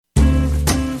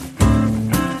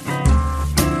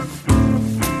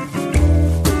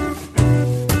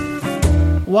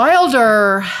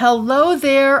Wilder, hello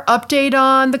there. Update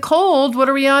on the cold. What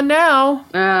are we on now?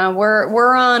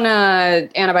 We're on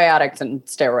antibiotics and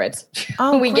steroids.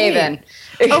 Oh, we great. Gave in.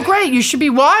 Oh, great. You should be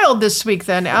wild this week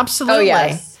then. Absolutely. Oh,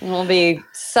 yes. It'll be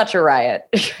such a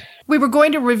riot. We were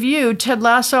going to review Ted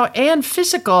Lasso and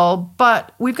Physical,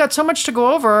 but we've got so much to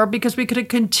go over because we could have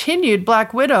continued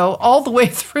Black Widow all the way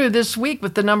through this week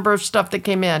with the number of stuff that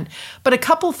came in. But a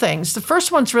couple things. The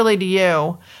first one's really to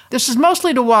you. This is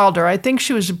mostly to Wilder. I think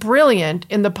she was brilliant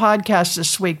in the podcast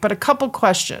this week, but a couple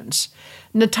questions.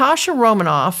 Natasha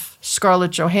Romanoff,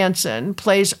 Scarlett Johansson,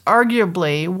 plays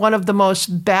arguably one of the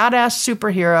most badass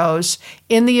superheroes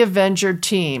in the Avenger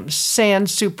team,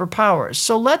 sans superpowers.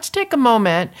 So let's take a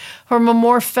moment from a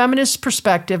more feminist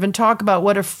perspective and talk about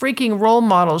what a freaking role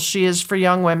model she is for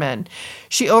young women.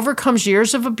 She overcomes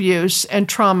years of abuse and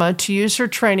trauma to use her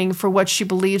training for what she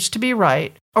believes to be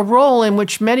right, a role in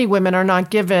which many women are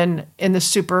not given in the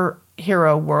superhero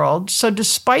world. So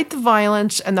despite the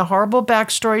violence and the horrible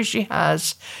backstory she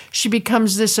has, she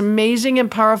becomes this amazing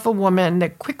and powerful woman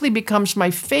that quickly becomes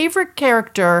my favorite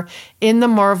character in the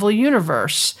Marvel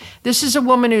Universe. This is a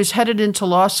woman who's headed into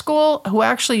law school, who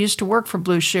actually used to work for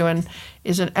Blue Shoe and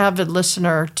is an avid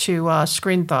listener to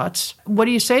Screen Thoughts. What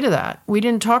do you say to that? We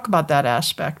didn't talk about that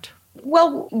aspect.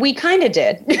 Well, we kind of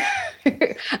did.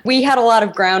 We had a lot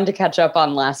of ground to catch up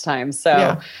on last time. So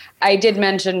yeah. I did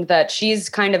mention that she's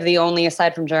kind of the only,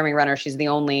 aside from Jeremy Renner, she's the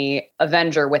only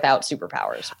Avenger without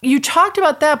superpowers. You talked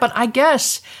about that, but I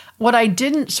guess what I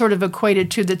didn't sort of equate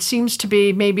it to that seems to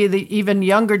be maybe the even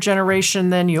younger generation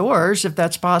than yours, if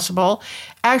that's possible,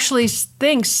 actually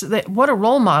thinks that what a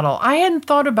role model. I hadn't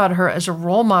thought about her as a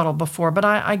role model before, but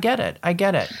I get it. I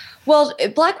get it. Well,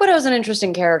 Black Widow is an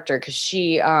interesting character because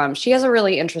she has a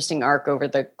really interesting arc over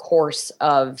the course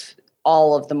of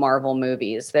all of the Marvel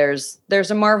movies. There's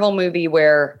a Marvel movie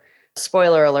where,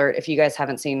 spoiler alert, if you guys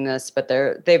haven't seen this, but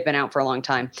they've been out for a long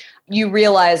time, you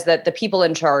realize that the people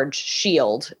in charge,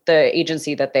 S.H.I.E.L.D., the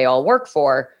agency that they all work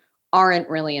for, aren't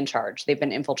really in charge. They've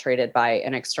been infiltrated by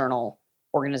an external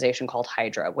organization called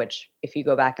Hydra, which if you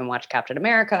go back and watch Captain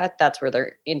America, that's where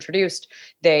they're introduced.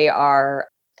 They are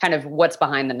kind of what's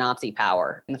behind the Nazi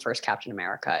power in the first Captain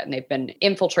America. And they've been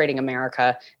infiltrating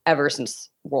America ever since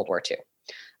World War II.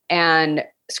 And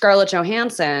Scarlett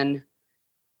Johansson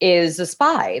is a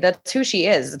spy. That's who she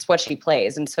is. It's what she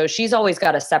plays. And so she's always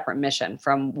got a separate mission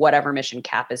from whatever mission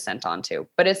Cap is sent on to,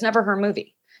 but it's never her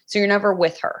movie. So you're never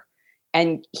with her.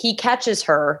 And he catches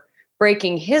her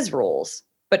breaking his rules,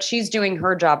 but she's doing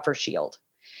her job for S.H.I.E.L.D.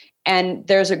 And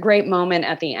there's a great moment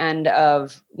at the end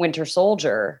of Winter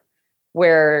Soldier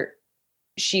where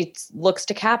she looks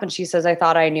to Cap and she says, I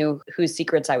thought I knew whose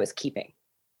secrets I was keeping.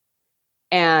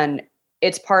 And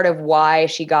it's part of why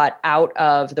she got out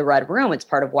of the Red Room. It's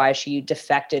part of why she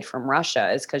defected from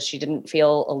Russia, is because she didn't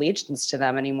feel allegiance to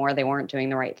them anymore. They weren't doing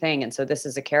the right thing. And so this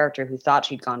is a character who thought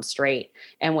she'd gone straight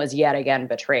and was yet again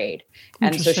betrayed.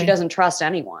 And so she doesn't trust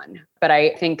anyone. But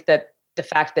I think that the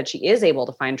fact that she is able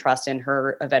to find trust in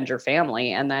her Avenger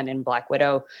family and then in Black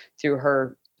Widow through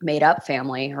her made up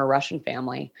family, her Russian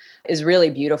family, is really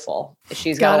beautiful.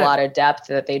 She's got a lot of depth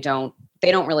that they don't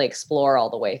really explore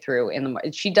all the way through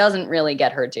she doesn't really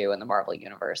get her due in the Marvel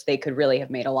universe. They could really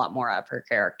have made a lot more of her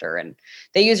character, and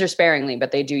they use her sparingly,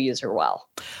 but they do use her well.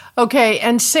 Okay.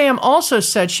 And Sam also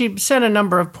said, she said a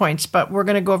number of points, but we're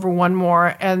going to go over one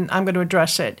more and I'm going to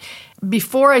address it.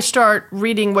 Before I start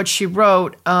reading what she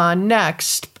wrote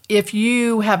next, if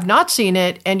you have not seen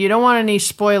it and you don't want any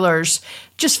spoilers,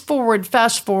 just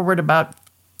fast forward about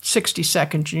 60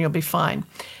 seconds and you'll be fine.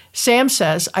 Sam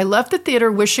says, I left the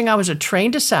theater wishing I was a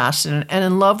trained assassin and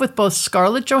in love with both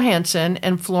Scarlett Johansson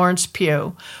and Florence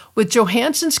Pugh. With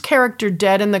Johansson's character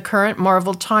dead in the current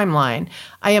Marvel timeline,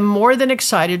 I am more than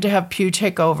excited to have Pugh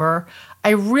take over. I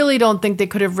really don't think they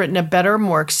could have written a better,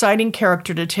 more exciting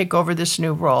character to take over this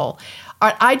new role.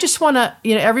 I just want to,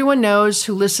 everyone knows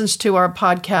who listens to our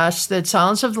podcast that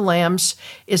Silence of the Lambs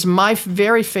is my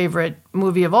very favorite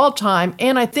movie of all time.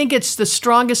 And I think it's the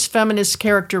strongest feminist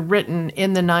character written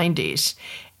in the 90s.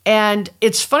 And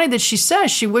it's funny that she says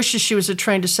she wishes she was a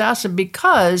trained assassin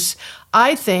because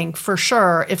I think for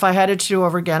sure if I had it to do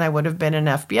over again, I would have been an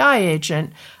FBI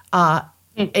agent,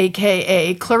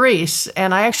 AKA Clarice.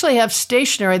 And I actually have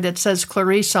stationery that says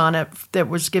Clarice on it that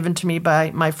was given to me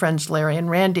by my friends Larry and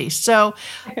Randy. So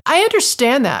I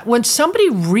understand that. When somebody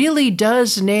really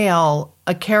does nail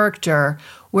a character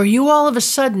where you all of a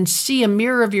sudden see a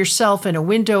mirror of yourself in a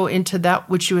window into that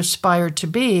which you aspire to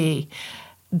be,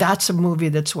 that's a movie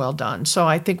that's well done. So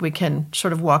I think we can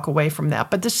sort of walk away from that.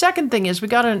 But the second thing is we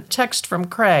got a text from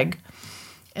Craig,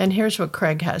 and here's what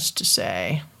Craig has to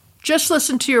say. Just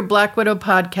listen to your Black Widow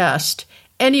podcast,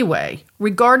 Anyway,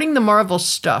 regarding the Marvel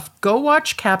stuff, go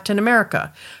watch Captain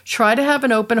America. Try to have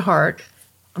an open heart.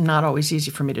 Not always easy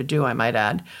for me to do, I might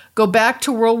add. Go back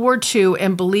to World War II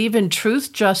and believe in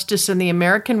truth, justice, and the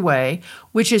American way,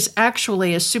 which is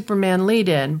actually a Superman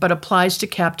lead-in, but applies to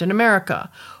Captain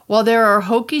America. While there are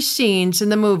hokey scenes in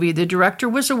the movie, the director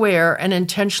was aware and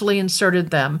intentionally inserted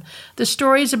them. The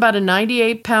story is about a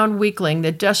 98-pound weakling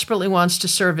that desperately wants to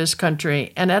serve his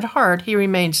country, and at heart, he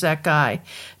remains that guy.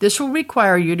 This will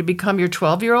require you to become your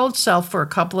 12-year-old self for a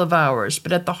couple of hours,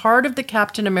 but at the heart of the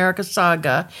Captain America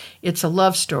saga, it's a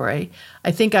love story.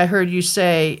 I think I heard you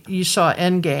say you saw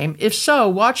Endgame. If so,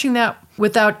 watching that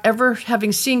without ever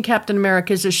having seen Captain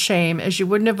America is a shame, as you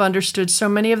wouldn't have understood so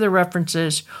many of the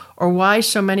references or why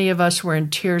so many of us were in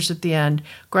tears at the end.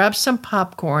 Grab some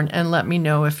popcorn and let me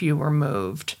know if you were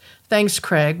moved. Thanks,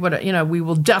 Craig. We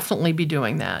will definitely be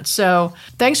doing that. So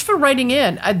thanks for writing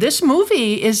in. This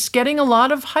movie is getting a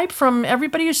lot of hype from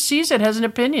everybody who sees it, has an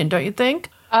opinion, don't you think?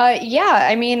 Yeah,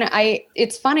 I mean,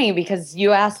 it's funny because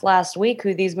you asked last week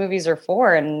who these movies are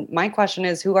for, and my question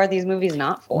is, who are these movies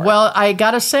not for? Well, I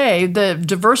gotta say, the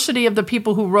diversity of the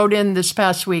people who wrote in this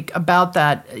past week about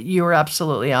that, you were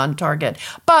absolutely on target.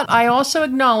 But I also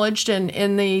acknowledged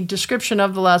in the description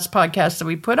of the last podcast that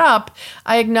we put up,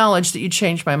 I acknowledged that you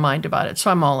changed my mind about it,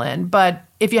 so I'm all in. But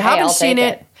if you haven't seen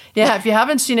it, if you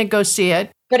haven't seen it, go see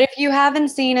it. But if you haven't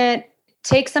seen it,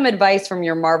 take some advice from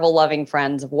your Marvel-loving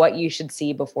friends of what you should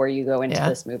see before you go into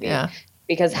this movie. Yeah.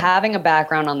 Because having a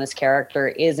background on this character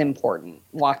is important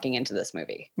walking into this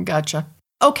movie. Gotcha.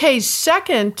 Okay,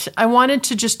 second, I wanted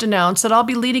to just announce that I'll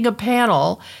be leading a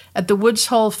panel at the Woods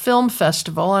Hole Film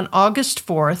Festival on August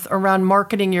 4th around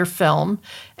marketing your film.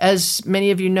 As many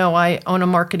of you know, I own a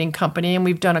marketing company, and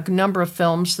we've done a number of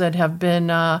films that have been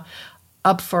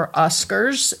up for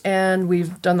Oscars, and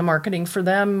we've done the marketing for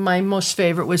them. My most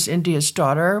favorite was India's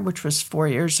Daughter, which was 4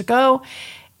 years ago.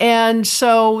 And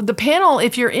so the panel,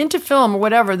 if you're into film or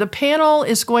whatever, the panel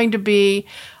is going to be,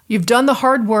 you've done the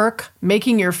hard work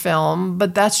making your film,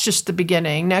 but that's just the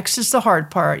beginning. Next is the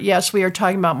hard part. Yes, we are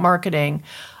talking about marketing.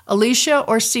 Alicia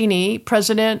Orsini,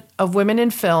 president of Women in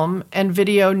Film and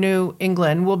Video New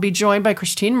England, will be joined by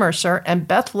Christine Mercer and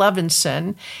Beth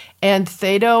Levinson and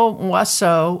Thedo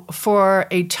Wasso for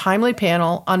a timely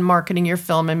panel on marketing your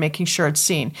film and making sure it's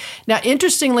seen. Now,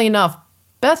 interestingly enough,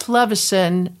 Beth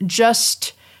Levinson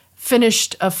just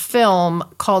finished a film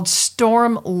called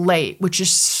Storm Late, which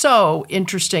is so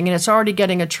interesting, and it's already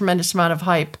getting a tremendous amount of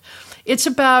hype. It's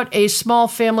about a small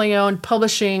family-owned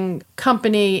publishing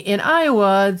company in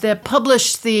Iowa that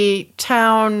published the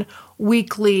town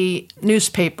weekly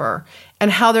newspaper and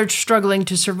how they're struggling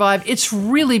to survive. It's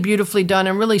really beautifully done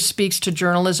and really speaks to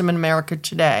journalism in America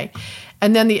today.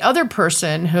 And then the other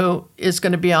person who is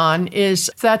going to be on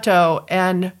is Theto,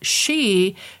 and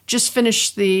she just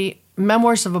finished the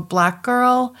Memoirs of a Black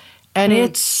Girl, and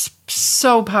it's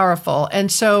so powerful.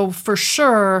 And so for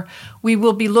sure, we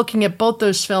will be looking at both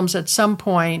those films at some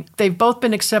point. They've both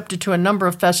been accepted to a number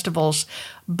of festivals,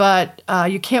 but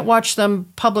you can't watch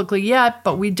them publicly yet,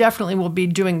 but we definitely will be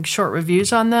doing short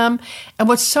reviews on them. And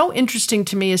what's so interesting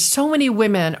to me is so many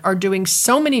women are doing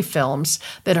so many films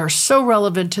that are so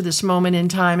relevant to this moment in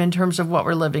time in terms of what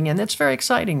we're living in. It's very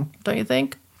exciting, don't you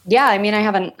think? Yeah, I mean,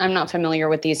 I'm not familiar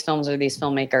with these films or these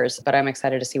filmmakers, but I'm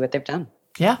excited to see what they've done.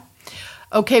 Yeah.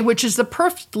 Okay, which is the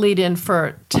perfect lead-in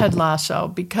for Ted Lasso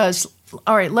because,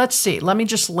 all right, let's see. Let me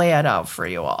just lay it out for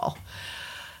you all.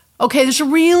 Okay, there's a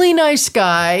really nice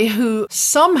guy who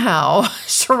somehow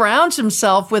surrounds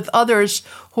himself with others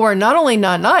who are not only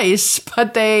not nice,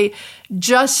 but they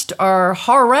just are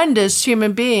horrendous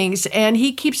human beings, and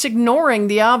he keeps ignoring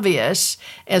the obvious.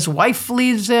 As wife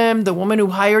leaves him, the woman who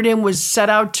hired him was set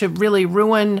out to really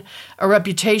ruin a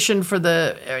reputation for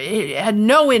had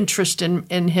no interest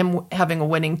in him having a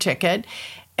winning ticket.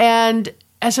 And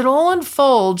as it all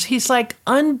unfolds, he's like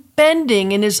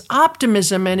unbending in his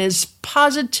optimism and his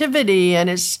positivity and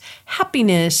his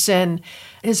happiness and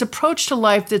his approach to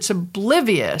life that's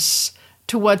oblivious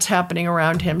to what's happening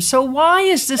around him. So why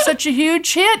is this such a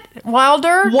huge hit,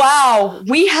 Wilder? Wow,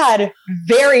 we had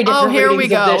very different Oh, here we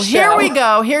readings of go. this show. Here we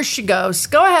go. Here she goes.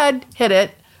 Go ahead. Hit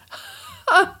it.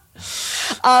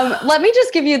 Let me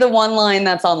just give you the one line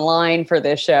that's online for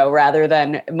this show rather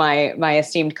than my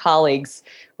esteemed colleagues'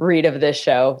 read of this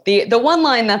show. The one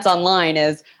line that's online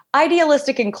is,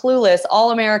 idealistic and clueless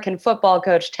All-American football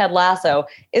coach Ted Lasso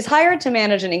is hired to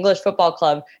manage an English football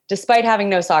club despite having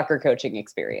no soccer coaching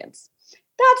experience.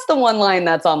 That's the one line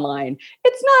that's online.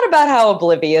 It's not about how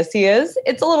oblivious he is.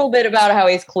 It's a little bit about how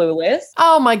he's clueless.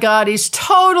 Oh my God, he's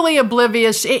totally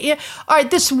oblivious. All right,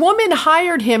 this woman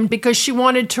hired him because she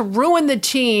wanted to ruin the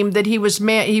team that he was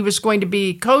going to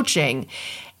be coaching.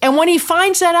 And when he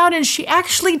finds that out and she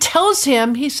actually tells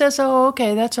him, he says, "Oh,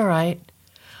 okay, that's all right."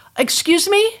 Excuse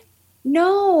me?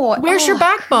 No. Where's your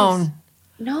backbone? Chris.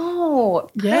 No.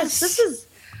 Chris, Yes.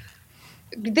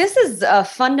 This is a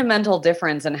fundamental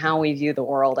difference in how we view the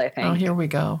world, I think. Oh, here we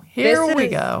go. Here we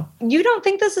go. You don't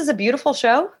think this is a beautiful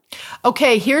show?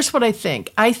 Okay, here's what I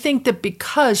think. I think that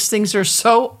because things are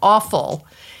so awful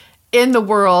in the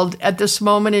world at this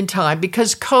moment in time,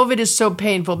 because COVID is so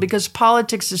painful, because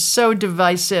politics is so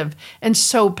divisive and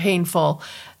so painful,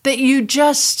 that you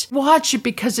just watch it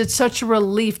because it's such a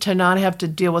relief to not have to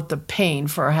deal with the pain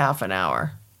for a half an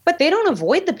hour. But they don't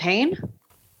avoid the pain.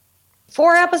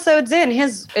 4 episodes in,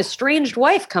 his estranged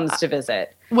wife comes to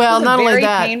visit. Well, not only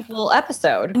that. Very painful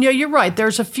episode. No, you're right.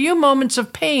 There's a few moments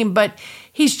of pain, but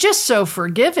he's just so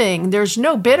forgiving. There's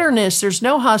no bitterness. There's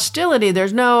no hostility.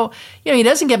 There's no, he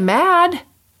doesn't get mad.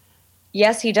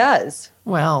 Yes, he does.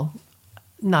 Well,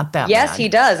 not that Yes, mad. he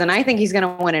does. And I think he's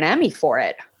going to win an Emmy for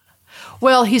it.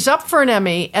 Well, he's up for an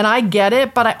Emmy, and I get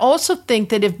it, but I also think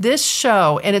that if this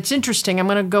show, and it's interesting, I'm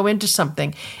going to go into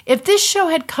something. If this show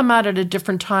had come out at a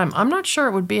different time, I'm not sure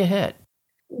it would be a hit.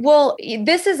 Well,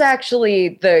 this is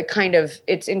actually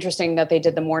it's interesting that they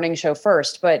did the morning show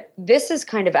first, but this is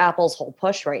kind of Apple's whole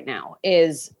push right now,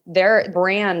 is their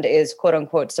brand is quote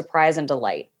unquote surprise and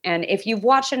delight. And if you've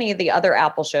watched any of the other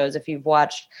Apple shows, if you've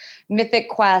watched Mythic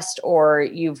Quest, or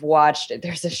you've watched,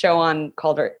 there's a show on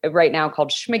right now called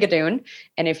Schmigadoon.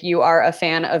 And if you are a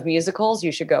fan of musicals,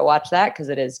 you should go watch that because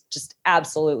it is just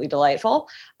absolutely delightful.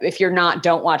 If you're not,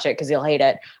 don't watch it because you'll hate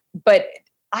it. But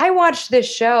I watched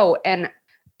this show and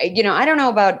I don't know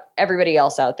about everybody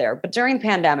else out there, but during the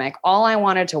pandemic, all I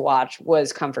wanted to watch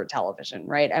was comfort television,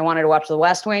 right? I wanted to watch The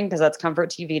West Wing because that's comfort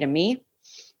TV to me.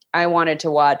 I wanted to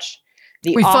watch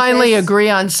The Office. We finally agree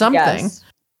on something. Yes.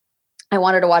 I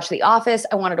wanted to watch The Office.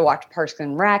 I wanted to watch Parks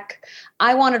and Rec.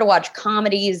 I wanted to watch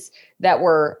comedies that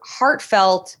were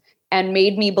heartfelt and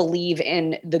made me believe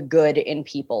in the good in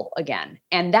people again.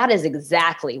 And that is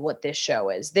exactly what this show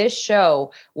is. This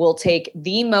show will take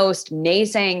the most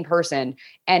naysaying person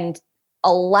and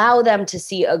allow them to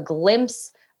see a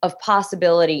glimpse of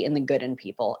possibility in the good in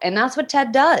people. And that's what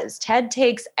Ted does. Ted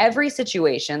takes every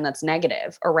situation that's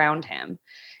negative around him.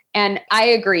 And I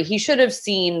agree. He should have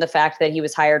seen the fact that he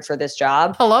was hired for this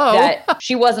job. Hello. That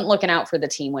she wasn't looking out for the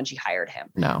team when she hired him.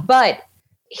 No. But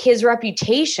his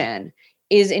reputation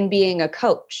is in being a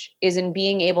coach, is in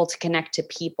being able to connect to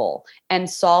people and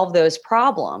solve those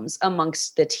problems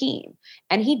amongst the team.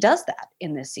 And he does that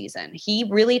in this season. He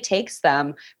really takes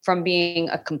them from being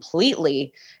a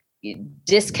completely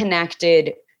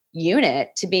disconnected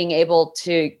unit to being able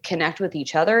to connect with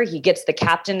each other. He gets the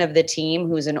captain of the team,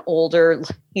 who's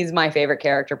he's my favorite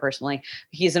character personally.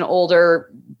 He's an older,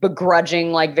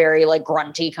 begrudging, very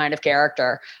grunty kind of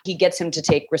character. He gets him to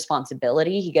take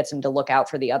responsibility. He gets him to look out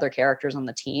for the other characters on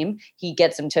the team. He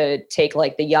gets him to take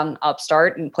the young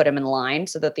upstart and put him in line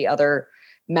so that the other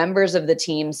members of the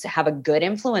teams have a good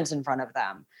influence in front of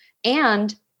them.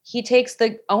 And he takes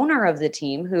the owner of the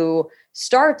team, who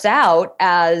starts out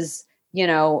as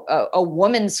a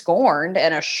woman scorned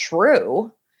and a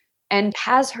shrew, and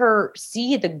has her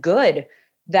see the good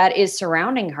that is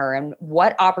surrounding her and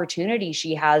what opportunity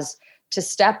she has to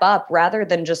step up rather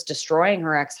than just destroying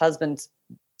her ex-husband's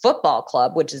football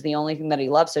club, which is the only thing that he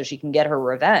loves, so she can get her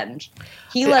revenge.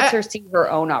 He lets her see her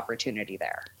own opportunity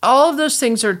there. All of those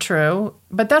things are true,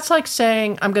 but that's like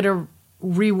saying I'm going to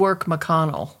rework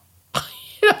McConnell.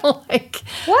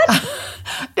 What?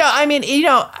 No, I mean,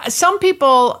 some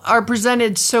people are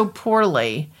presented so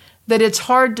poorly that it's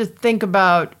hard to think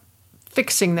about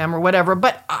fixing them or whatever.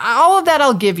 But all of that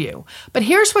I'll give you. But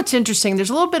here's what's interesting. There's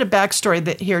a little bit of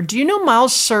backstory here. Do you know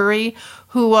Miles Surrey,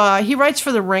 who he writes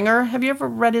for The Ringer? Have you ever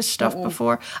read his stuff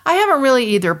before? I haven't really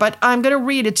either, but I'm going to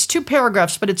read. It's 2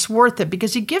 paragraphs, but it's worth it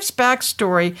because he gives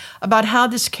backstory about how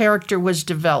this character was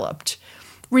developed.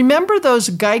 Remember those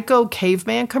Geico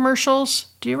caveman commercials?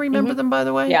 Do you remember them, by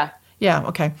the way? Yeah. Yeah,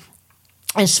 okay.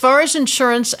 As far as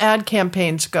insurance ad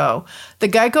campaigns go, the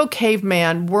Geico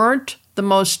caveman weren't the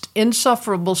most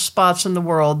insufferable spots in the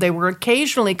world. They were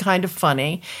occasionally kind of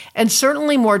funny and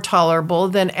certainly more tolerable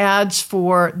than ads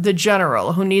for the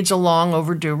general who needs a long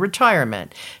overdue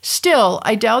retirement. Still,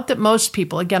 I doubt that most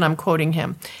people, again, I'm quoting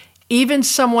him, Even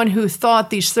someone who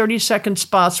thought these 30-second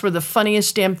spots were the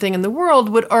funniest damn thing in the world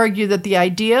would argue that the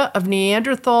idea of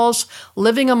Neanderthals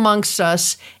living amongst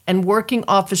us and working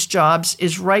office jobs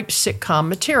is ripe sitcom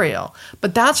material.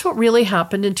 But that's what really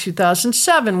happened in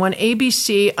 2007 when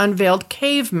ABC unveiled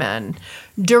Cavemen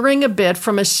during a bit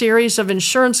from a series of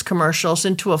insurance commercials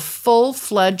into a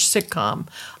full-fledged sitcom.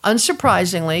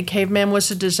 Unsurprisingly, Caveman was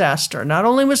a disaster. Not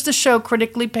only was the show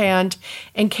critically panned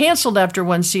and canceled after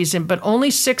one season, but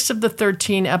only 6 of the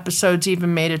 13 episodes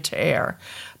even made it to air.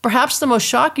 Perhaps the most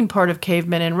shocking part of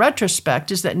Caveman in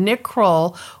retrospect is that Nick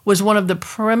Kroll was one of the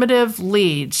primitive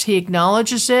leads. He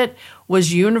acknowledges it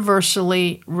was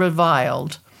universally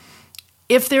reviled.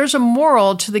 If there's a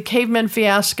moral to the Caveman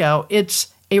fiasco,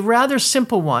 it's a rather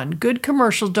simple one. Good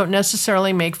commercials don't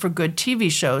necessarily make for good TV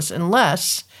shows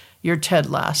unless you're Ted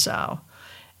Lasso.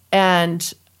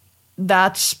 And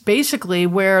that's basically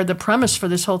where the premise for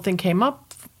this whole thing came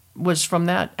up, was from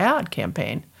that ad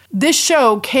campaign. This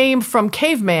show came from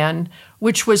Caveman,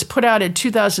 which was put out in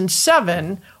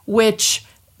 2007, which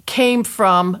came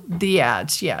from the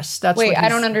ads. Yes, that's Wait, I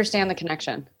don't understand the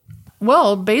connection.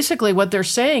 Well, basically what they're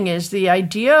saying is the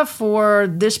idea for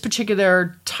this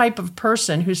particular type of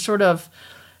person who sort of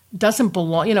doesn't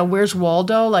belong, where's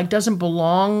Waldo? Like, doesn't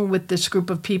belong with this group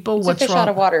of people. It's What's a fish wrong? out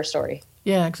of water story.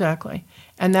 Yeah, exactly.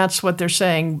 And that's what they're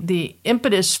saying. The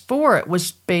impetus for it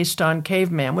was based on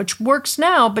Caveman, which works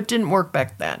now, but didn't work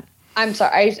back then. I'm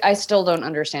sorry. I still don't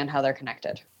understand how they're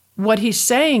connected. What he's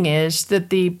saying is that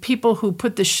the people who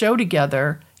put the show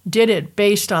together did it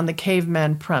based on the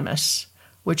Caveman premise,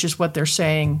 which is what they're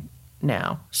saying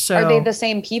now. So, are they the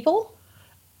same people?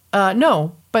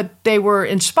 No, but they were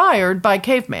inspired by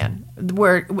Caveman,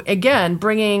 where, again,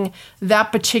 bringing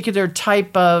that particular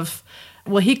type of,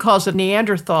 well, he calls it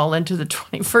Neanderthal into the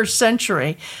 21st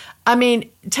century. I mean,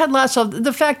 Ted Lasso,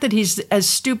 the fact that he's as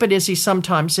stupid as he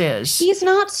sometimes is. He's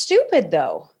not stupid,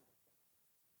 though.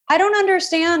 I don't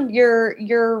understand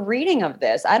your reading of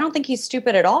this. I don't think he's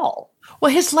stupid at all.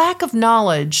 Well, his lack of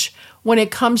knowledge when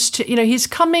it comes to, he's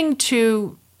coming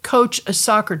to coach a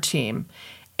soccer team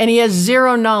and he has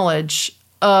zero knowledge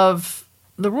of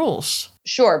the rules.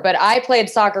 Sure, but I played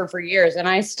soccer for years and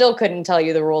I still couldn't tell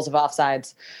you the rules of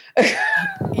offsides.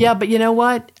 Yeah, but you know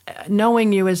what?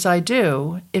 Knowing you as I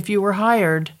do, if you were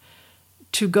hired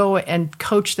to go and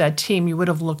coach that team, you would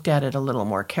have looked at it a little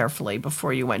more carefully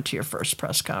before you went to your first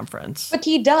press conference. But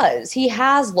he does. He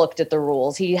has looked at the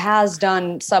rules. He has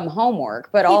done some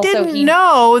homework, but he didn't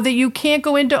know that you can't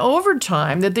go into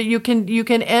overtime, that you can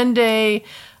end a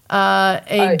game.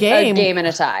 A game in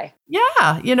a tie.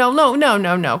 Yeah,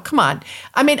 no. Come on.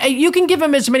 I mean, you can give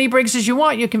him as many breaks as you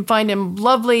want. You can find him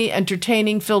lovely,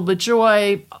 entertaining, filled with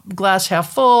joy, glass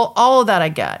half full, all of that I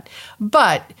get.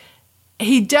 But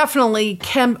he definitely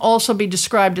can also be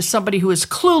described as somebody who is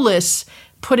clueless,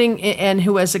 and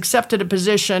who has accepted a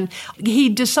position. He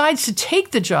decides to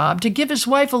take the job to give his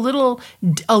wife a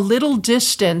little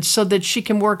distance so that she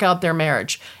can work out their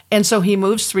marriage. And so he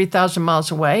moves 3,000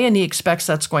 miles away and he expects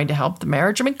that's going to help the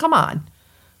marriage. I mean, come on.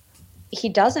 He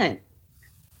doesn't.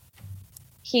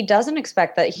 He doesn't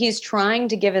expect that. He's trying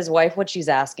to give his wife what she's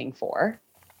asking for,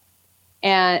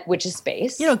 and which is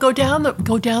space. Go down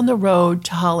the road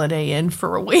to Holiday Inn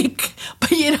for a week,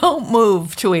 but you don't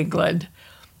move to England.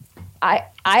 I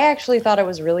actually thought it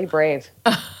was really brave.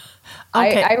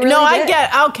 Okay. I really no, did. I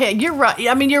get. Okay, you're right.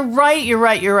 I mean, you're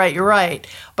right.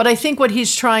 But I think what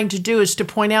he's trying to do is to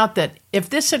point out that if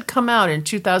this had come out in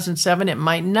 2007, it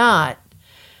might not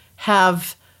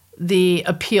have the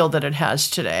appeal that it has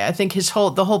today. I think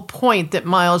the whole point that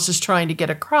Miles is trying to get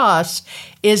across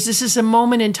is this is a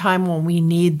moment in time when we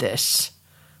need this.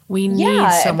 We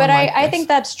need someone but like I this. think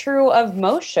that's true of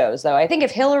most shows, though. I think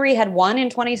if Hillary had won in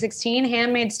 2016,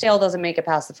 Handmaid's Tale doesn't make it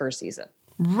past the first season.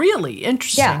 Really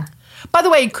interesting. Yeah. By the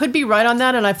way, it could be right on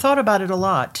that, and I've thought about it a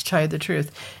lot, to tell you the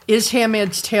truth. Is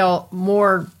Handmaid's Tale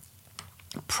more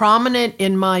prominent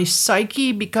in my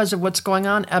psyche because of what's going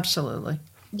on? Absolutely.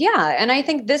 Yeah, and I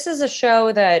think this is a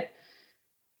show that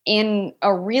in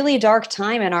a really dark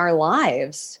time in our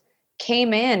lives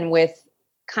came in with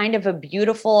kind of a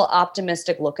beautiful,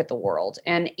 optimistic look at the world.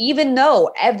 And even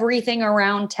though everything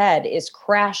around Ted is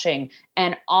crashing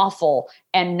and awful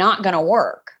and not going to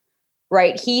work,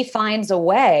 right? He finds a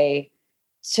way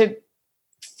to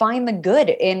find the good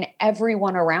in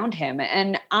everyone around him.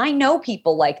 And I know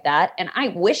people like that, and I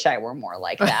wish I were more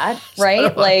like that,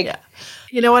 right? Yeah.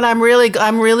 You know what? I'm really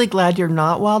glad you're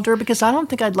not, Wilder, because I don't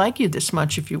think I'd like you this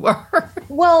much if you were.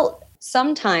 Well,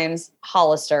 sometimes,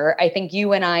 Hollister, I think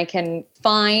you and I can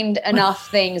find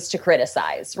enough things to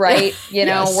criticize, right? You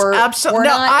know, Yes, we're absolutely.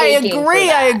 not I aching for agree.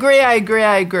 that.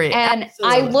 I agree. And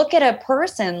Absolutely. I look at a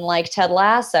person like Ted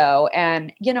Lasso,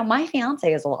 and, you know, my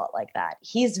fiance is a lot like that.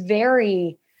 He's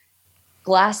very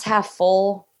glass half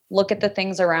full, look at the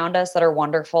things around us that are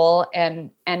wonderful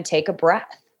and take a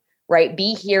breath. Right?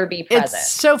 Be here, be present.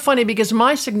 It's so funny because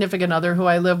my significant other, who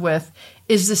I live with,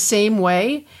 is the same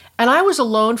way. And I was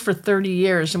alone for 30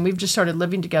 years, and we've just started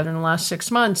living together in the last 6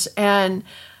 months. And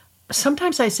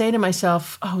sometimes I say to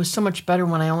myself, oh, it was so much better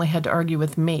when I only had to argue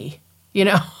with me, you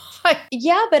know?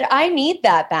 Yeah, but I need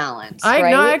that balance, right?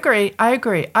 No, I agree. I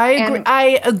agree.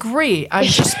 I'm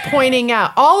just pointing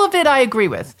out all of it I agree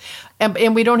with.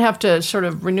 And we don't have to sort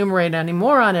of remunerate any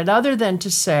more on it other than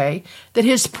to say that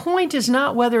his point is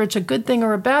not whether it's a good thing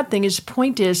or a bad thing. His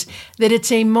point is that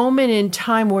it's a moment in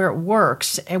time where it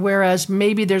works, and whereas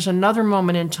maybe there's another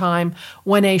moment in time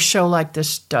when a show like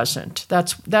this doesn't.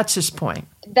 That's his point.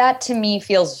 That to me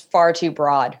feels far too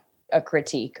broad a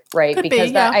critique, right? Could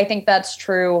because be, yeah. I think that's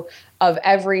true of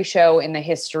every show in the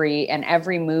history and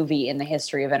every movie in the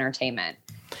history of entertainment.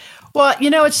 Well, you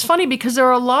know, it's funny because there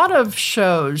are a lot of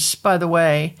shows, by the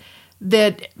way,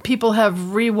 that people have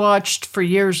rewatched for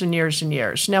years and years and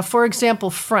years. Now, for example,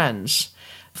 Friends.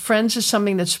 Friends is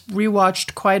something that's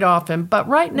rewatched quite often. But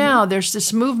right now, there's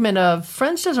this movement of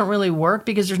Friends doesn't really work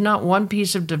because there's not one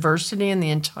piece of diversity in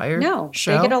the entire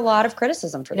show. They get a lot of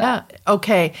criticism for that. Yeah,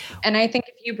 okay. And I think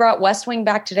if you brought West Wing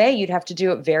back today, you'd have to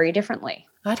do it very differently.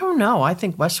 I don't know. I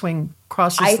think West Wing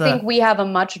crosses I think we have a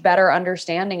much better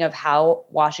understanding of how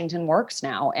Washington works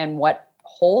now and what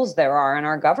holes there are in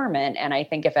our government. And I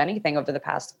think, if anything, over the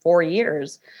past 4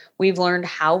 years, we've learned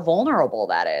how vulnerable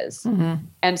that is. Mm-hmm.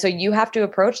 And so you have to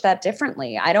approach that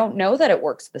differently. I don't know that it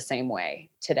works the same way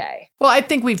today. Well, I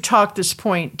think we've talked this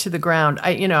point to the ground.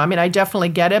 I definitely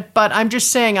get it, but I'm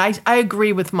just saying I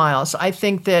agree with Miles. I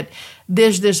think that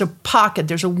there's a pocket,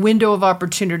 there's a window of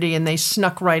opportunity, and they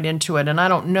snuck right into it. And I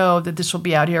don't know that this will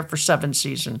be out here for 7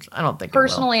 seasons. I don't think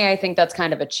Personally, I think that's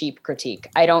kind of a cheap critique.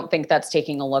 I don't think that's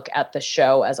taking a look at the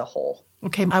show as a whole.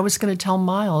 Okay, I was going to tell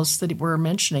Miles that we're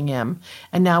mentioning him,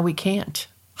 and now we can't.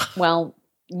 Well,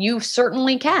 you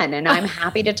certainly can, and I'm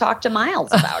happy to talk to Miles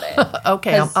about it.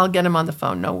 Okay, I'll get him on the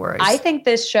phone. No worries. I think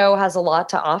this show has a lot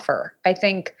to offer. I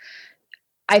think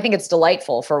it's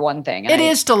delightful, for one thing. It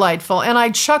is delightful, and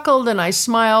I chuckled and I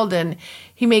smiled, and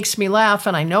he makes me laugh,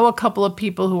 and I know a couple of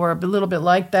people who are a little bit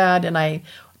like that, and I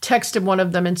texted one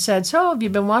of them and said, so have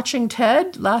you been watching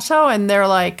Ted Lasso? And they're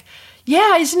like,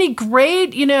 yeah, isn't he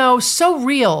great? You know, so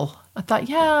real. I thought,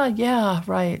 yeah,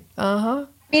 right. Uh-huh.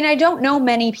 I mean, I don't know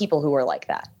many people who are like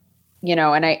that, you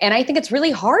know, and I think it's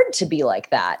really hard to be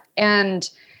like that. And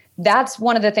that's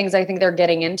one of the things I think they're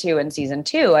getting into in season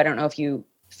 2. I don't know if you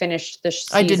finished the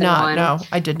season. I did not. 1. No,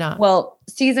 I did not. Well,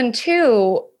 season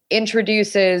 2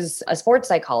 introduces a sports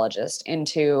psychologist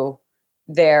into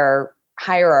their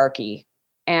hierarchy.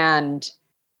 And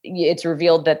it's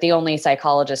revealed that the only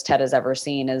psychologist Ted has ever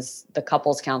seen is the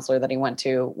couples counselor that he went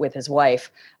to with his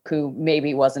wife, who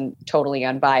maybe wasn't totally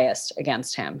unbiased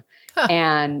against him. Huh.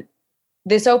 And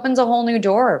this opens a whole new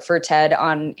door for Ted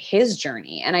on his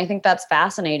journey. And I think that's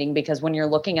fascinating because when you're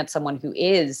looking at someone who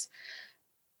is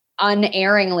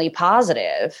unerringly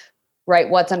positive,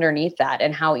 right, what's underneath that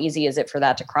and how easy is it for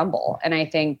that to crumble? And I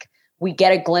think we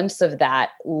get a glimpse of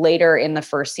that later in the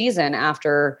first season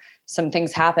after some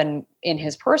things happen in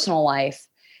his personal life.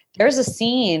 There's a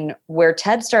scene where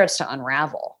Ted starts to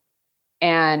unravel.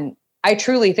 And I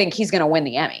truly think he's going to win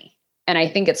the Emmy. And I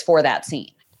think it's for that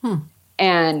scene.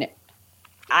 And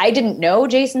I didn't know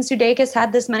Jason Sudeikis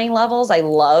had this many levels. I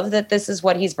love that this is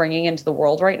what he's bringing into the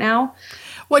world right now.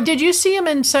 Well, did you see him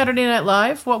in Saturday Night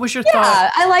Live? What was your thought?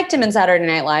 Yeah, I liked him in Saturday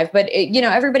Night Live. But,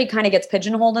 everybody kind of gets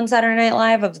pigeonholed in Saturday Night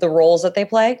Live of the roles that they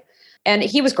play. And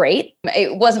he was great.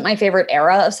 It wasn't my favorite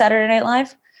era of Saturday Night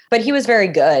Live, but he was very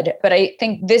good. But I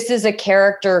think this is a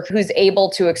character who's able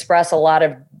to express a lot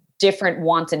of different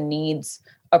wants and needs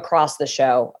across the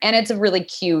show. And it's a really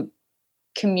cute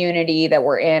community that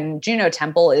we're in. Juno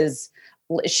Temple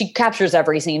she captures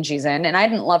every scene she's in. And I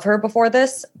didn't love her before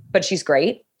this, but she's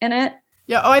great in it.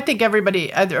 Yeah, I think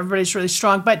everybody's really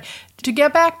strong. But to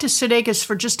get back to Sudeikis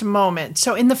for just a moment.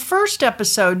 So in the first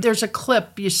episode, there's a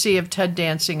clip you see of Ted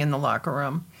dancing in the locker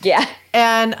room. Yeah.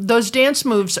 And those dance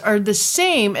moves are the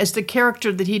same as the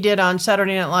character that he did on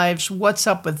Saturday Night Live's What's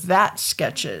Up With That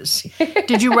sketches.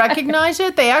 Did you recognize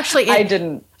it? I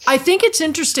didn't. I think it's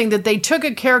interesting that they took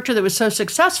a character that was so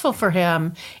successful for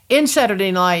him in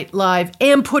Saturday Night Live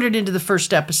and put it into the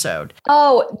first episode.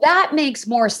 Oh, that makes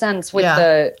more sense with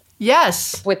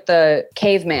with the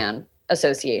caveman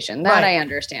association. That I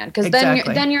understand. Because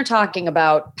Exactly. then you're talking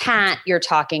about Pat, you're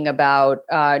talking about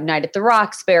Night at the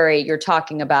Roxbury, you're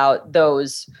talking about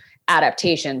those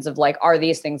adaptations of like, are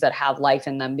these things that have life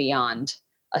in them beyond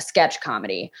a sketch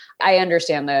comedy? I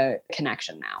understand the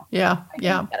connection now. Yeah,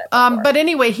 yeah. But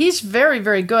anyway, he's very,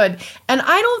 very good. And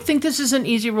I don't think this is an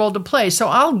easy role to play. So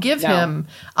I'll give him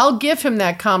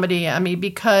that comedy Emmy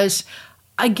because,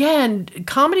 again,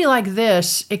 comedy like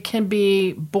this, it can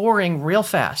be boring real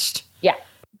fast. Yeah.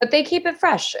 But they keep it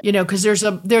fresh. You know, because there's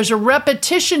a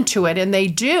repetition to it, and they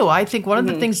do. I think one of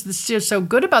the things that's so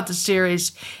good about the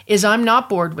series is I'm not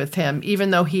bored with him,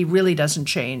 even though he really doesn't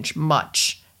change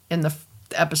much in the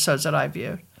episodes that I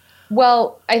viewed.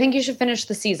 Well, I think you should finish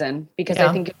the season because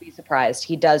I think you'll be surprised.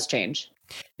 He does change.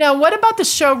 Now, what about the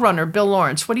showrunner, Bill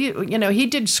Lawrence? What do you know, he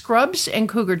did Scrubs and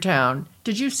Cougar Town.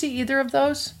 Did you see either of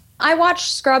those? I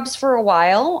watched Scrubs for a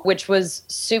while, which was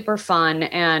super fun.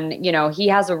 And, you know, he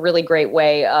has a really great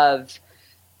way of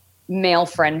male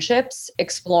friendships,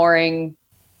 exploring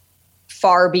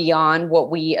far beyond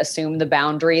what we assume the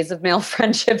boundaries of male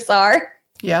friendships are.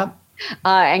 Yeah.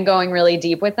 And going really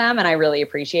deep with them. And I really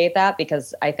appreciate that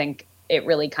because I think it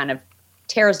really kind of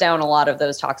tears down a lot of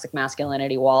those toxic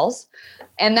masculinity walls.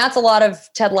 And that's a lot of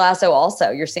Ted Lasso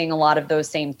also. You're seeing a lot of those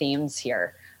same themes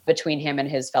here between him and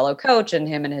his fellow coach and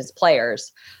him and his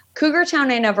players. Cougar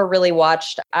Town I never really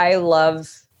watched. I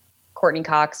love Courtney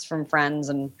Cox from Friends,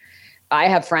 and I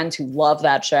have friends who love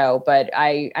that show, but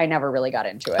I never really got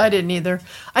into it. I didn't either.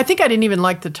 I think I didn't even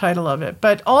like the title of it.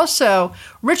 But also,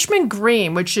 Richmond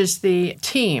Green, which is the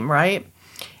team, right?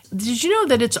 Did you know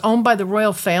that it's owned by the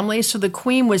royal family? So the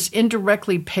Queen was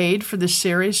indirectly paid for the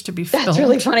series to be filmed. That's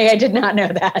really funny. I did not know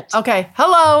that. Okay.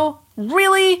 Hello.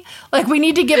 Really? Like, we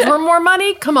need to give her more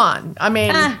money? Come on. I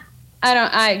mean,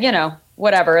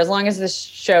 whatever. As long as this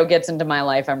show gets into my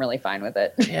life, I'm really fine with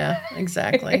it. Yeah,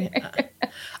 exactly.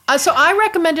 So I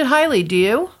recommend it highly. Do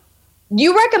you?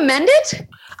 You recommend it?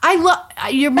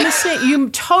 You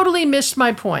totally missed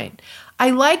my point.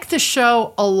 I like the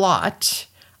show a lot.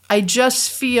 I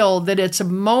just feel that it's a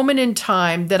moment in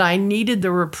time that I needed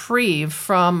the reprieve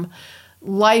from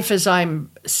life as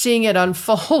I'm seeing it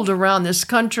unfold around this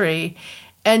country.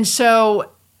 And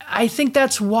so I think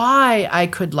that's why I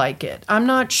could like it. I'm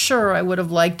not sure I would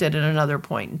have liked it at another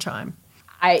point in time.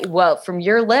 From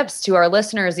your lips to our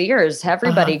listeners' ears,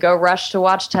 everybody go rush to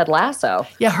watch Ted Lasso.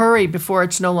 Yeah, hurry before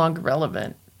it's no longer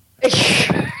relevant.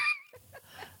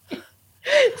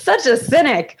 Such a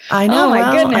cynic. I know. Oh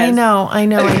my goodness. I know.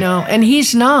 And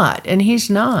he's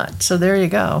not. So there you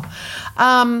go.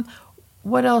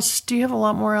 What else? Do you have a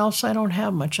lot more else? I don't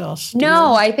have much else.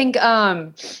 No, I think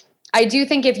I do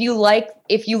think if you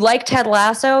like Ted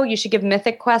Lasso, you should give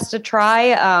Mythic Quest a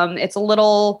try. It's a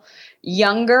little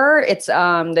younger. It's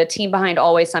the team behind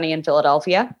Always Sunny in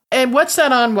Philadelphia. And what's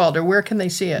that on, Welder? Where can they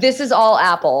see it? This is all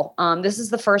Apple. This is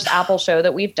the first Apple show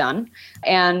that we've done.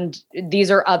 And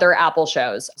these are other Apple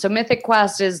shows. So Mythic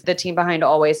Quest is the team behind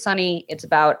Always Sunny. It's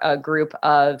about a group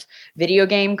of video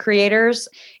game creators.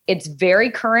 It's very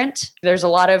current. There's a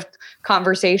lot of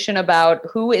conversation about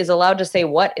who is allowed to say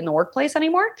what in the workplace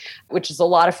anymore, which is a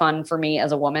lot of fun for me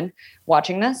as a woman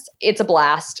watching this. It's a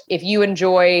blast. If you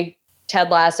enjoy Ted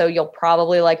Lasso, you'll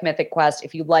probably like Mythic Quest.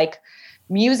 If you like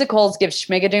musicals, give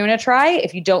Schmigadoon a try.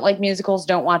 If you don't like musicals,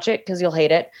 don't watch it because you'll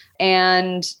hate it.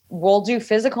 And we'll do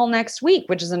Physical next week,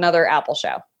 which is another Apple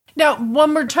show. Now,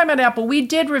 one more time at Apple, we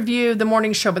did review the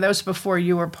morning show, but that was before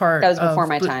you were part. That was before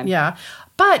my time. Yeah.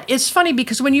 But it's funny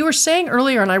because when you were saying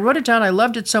earlier, and I wrote it down, I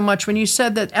loved it so much, when you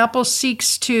said that Apple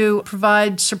seeks to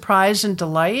provide surprise and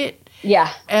delight.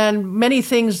 Yeah. And many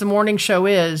things the morning show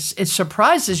is, it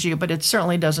surprises you, but it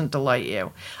certainly doesn't delight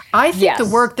you. I think the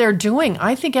work they're doing,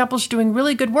 I think Apple's doing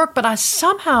really good work, but I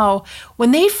somehow,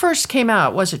 when they first came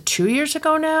out, was it 2 years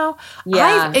ago now?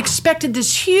 Yeah. I expected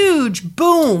this huge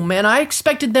boom, and I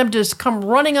expected them to come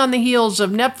running on the heels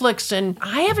of Netflix, and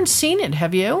I haven't seen it.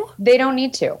 Have you? They don't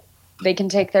need to. They can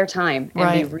take their time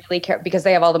and be really careful because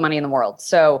they have all the money in the world.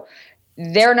 So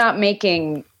they're not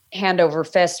making hand over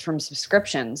fist from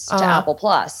subscriptions to Apple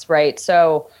Plus, right?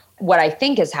 So what I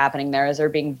think is happening there is they're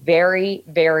being very,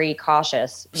 very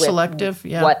cautious with selective,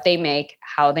 what they make,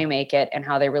 how they make it, and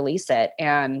how they release it.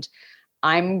 And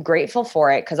I'm grateful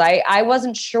for it because I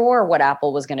wasn't sure what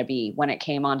Apple was going to be when it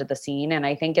came onto the scene. And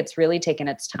I think it's really taken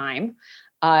its time.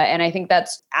 And I think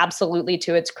that's absolutely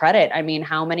to its credit. I mean,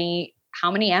 how many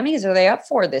Emmys are they up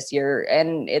for this year?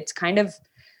 And it's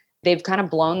they've kind of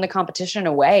blown the competition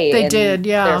away. They did,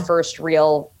 yeah. Their first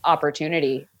real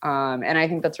opportunity. And I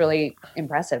think that's really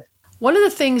impressive. One of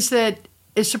the things that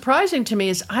is surprising to me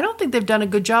is I don't think they've done a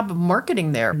good job of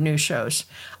marketing their new shows.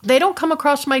 They don't come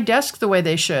across my desk the way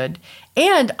they should.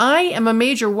 And I am a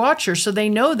major watcher, so they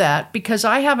know that because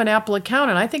I have an Apple account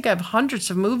and I think I have hundreds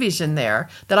of movies in there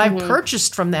that I've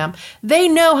purchased from them. They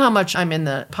know how much I'm in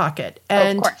the pocket.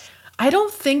 And of course. I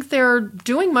don't think they're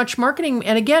doing much marketing.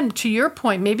 And again, to your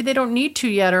point, maybe they don't need to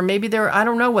yet, or maybe I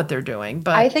don't know what they're doing.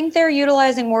 But I think they're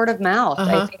utilizing word of mouth.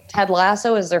 I think Ted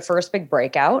Lasso is their first big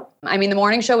breakout. I mean, the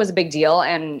morning show was a big deal,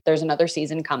 and there's another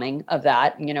season coming of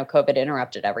that. COVID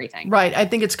interrupted everything. Right. I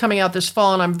think it's coming out this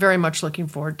fall, and I'm very much looking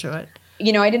forward to it.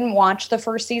 I didn't watch the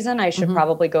first season. I should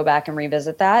probably go back and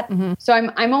revisit that. So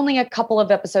I'm only a couple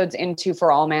of episodes into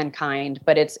For All Mankind,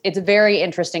 but it's a very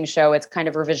interesting show. It's kind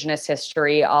of revisionist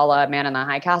history, a la Man in the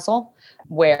High Castle,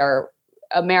 where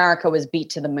America was beat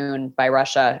to the moon by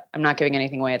Russia. I'm not giving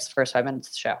anything away. It's the first 5 minutes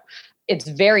of the show. It's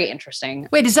very interesting.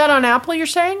 Wait, is that on Apple, you're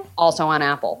saying? Also on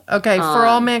Apple. Okay, For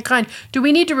All Mankind. Do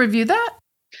we need to review that?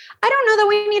 I don't know that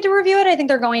we need to review it. I think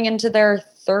they're going into their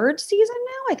third season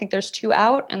now. I think there's 2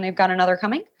 out and they've got another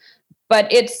coming.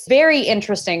 But it's very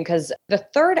interesting because the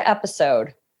third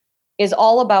episode is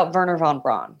all about Wernher von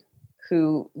Braun,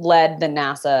 who led the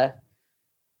NASA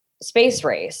space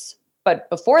race. But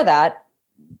before that,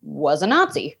 was a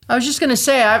Nazi. I was just going to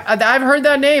say, I've heard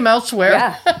that name elsewhere.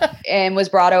 Yeah, and was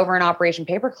brought over in Operation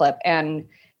Paperclip. And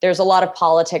there's a lot of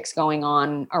politics going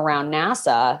on around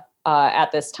NASA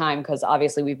at this time, because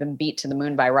obviously we've been beat to the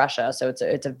moon by Russia. So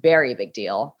it's a very big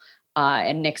deal.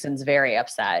 And Nixon's very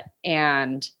upset.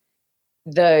 And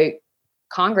the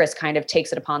Congress kind of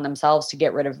takes it upon themselves to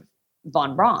get rid of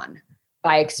von Braun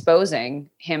by exposing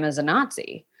him as a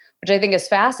Nazi, which I think is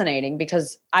fascinating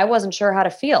because I wasn't sure how to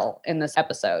feel in this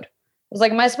episode. I was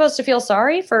like, am I supposed to feel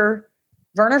sorry for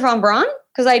Wernher von Braun?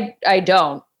 Because I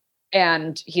don't.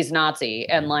 And he's Nazi.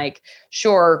 And like,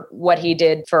 sure, what he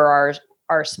did for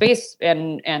our space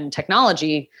and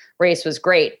technology race was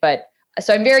great. But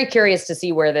so I'm very curious to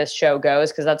see where this show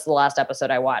goes, because that's the last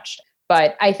episode I watched.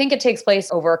 But I think it takes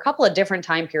place over a couple of different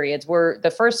time periods, where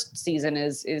the first season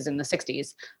is in the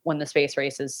 60s when the space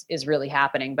race is really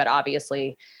happening. But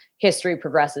obviously history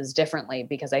progresses differently,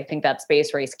 because I think that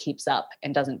space race keeps up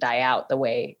and doesn't die out the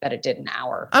way that it did in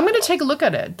our. I'm going to take a look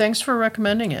at it. Thanks for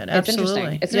recommending it.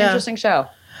 Absolutely. It's an interesting show.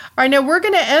 All right, now we're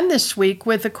going to end this week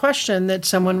with a question that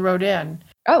someone wrote in.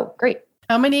 Oh, great.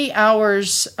 How many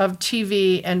hours of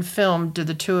TV and film do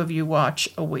the two of you watch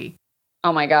a week?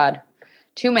 Oh my God.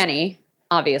 Too many,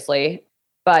 obviously.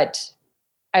 But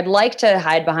I'd like to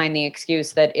hide behind the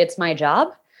excuse that it's my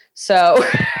job. So,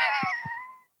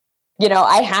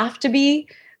 I have to be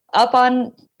up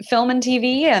on film and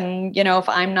TV. And, if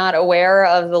I'm not aware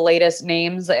of the latest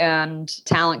names and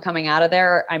talent coming out of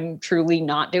there, I'm truly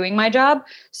not doing my job.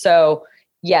 So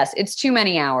yes, it's too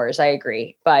many hours. I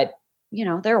agree. But,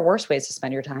 there are worse ways to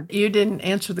spend your time. You didn't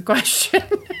answer the question.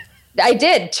 I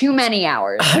did. Too many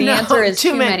hours. The answer is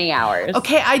too many hours.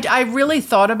 Okay. I really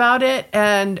thought about it,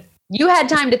 and you had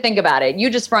time to think about it. You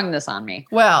just sprung this on me.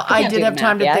 Well, I did have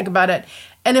time to think about it.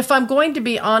 And if I'm going to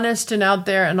be honest and out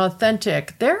there and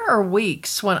authentic, there are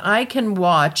weeks when I can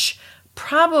watch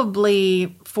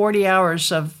probably 40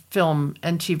 hours of film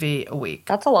and TV a week.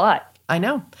 That's a lot. I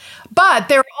know. But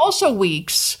there are also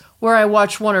weeks where I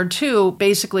watch 1 or 2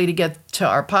 basically to get to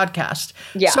our podcast.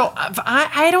 Yeah. So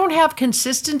I don't have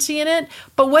consistency in it,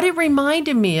 but what it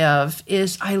reminded me of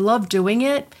is I love doing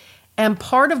it. And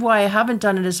part of why I haven't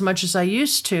done it as much as I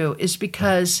used to is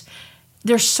because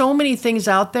there's so many things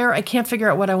out there. I can't figure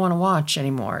out what I want to watch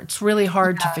anymore. It's really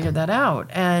hard to figure that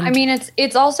out. And I mean,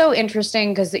 it's also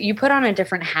interesting because you put on a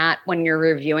different hat when you're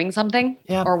reviewing something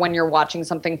or when you're watching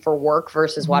something for work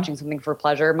versus watching something for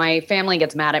pleasure. My family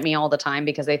gets mad at me all the time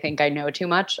because they think I know too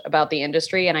much about the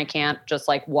industry and I can't just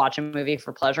like watch a movie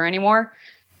for pleasure anymore,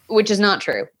 which is not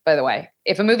true, by the way.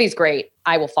 If a movie's great,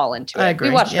 I will fall into it. I agree.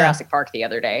 We watched Jurassic Park the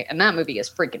other day and that movie is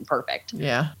freaking perfect.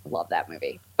 Yeah. I love that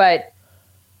movie. But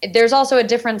there's also a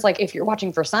difference, like if you're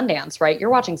watching for Sundance, right?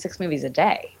 You're watching 6 movies a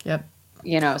day. Yep.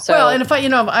 So. Well, and if I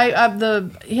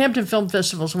the Hampton Film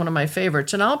Festival is one of my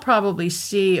favorites, and I'll probably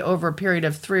see over a period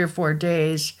of 3 or 4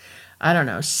 days,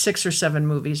 6 or 7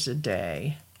 movies a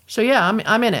day. So yeah,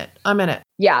 I'm in it.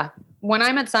 Yeah. When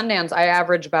I'm at Sundance, I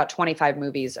average about 25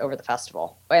 movies over the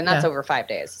festival, and that's over 5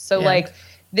 days. So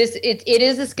it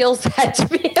is a skill set to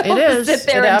be able to sit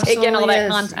there and take in all that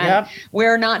content. Yep.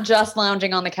 We're not just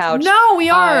lounging on the couch. No, we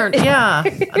aren't. Yeah.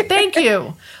 Thank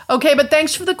you. Okay, but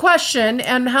thanks for the question.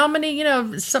 And how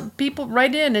many, some people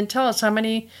write in and tell us how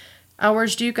many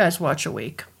hours do you guys watch a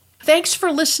week? Thanks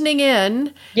for listening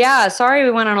in. Yeah, sorry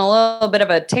we went on a little bit of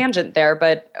a tangent there,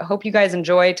 but I hope you guys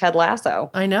enjoy Ted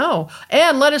Lasso. I know.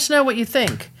 And let us know what you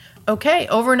think. Okay,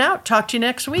 over and out. Talk to you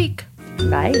next week.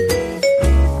 Bye.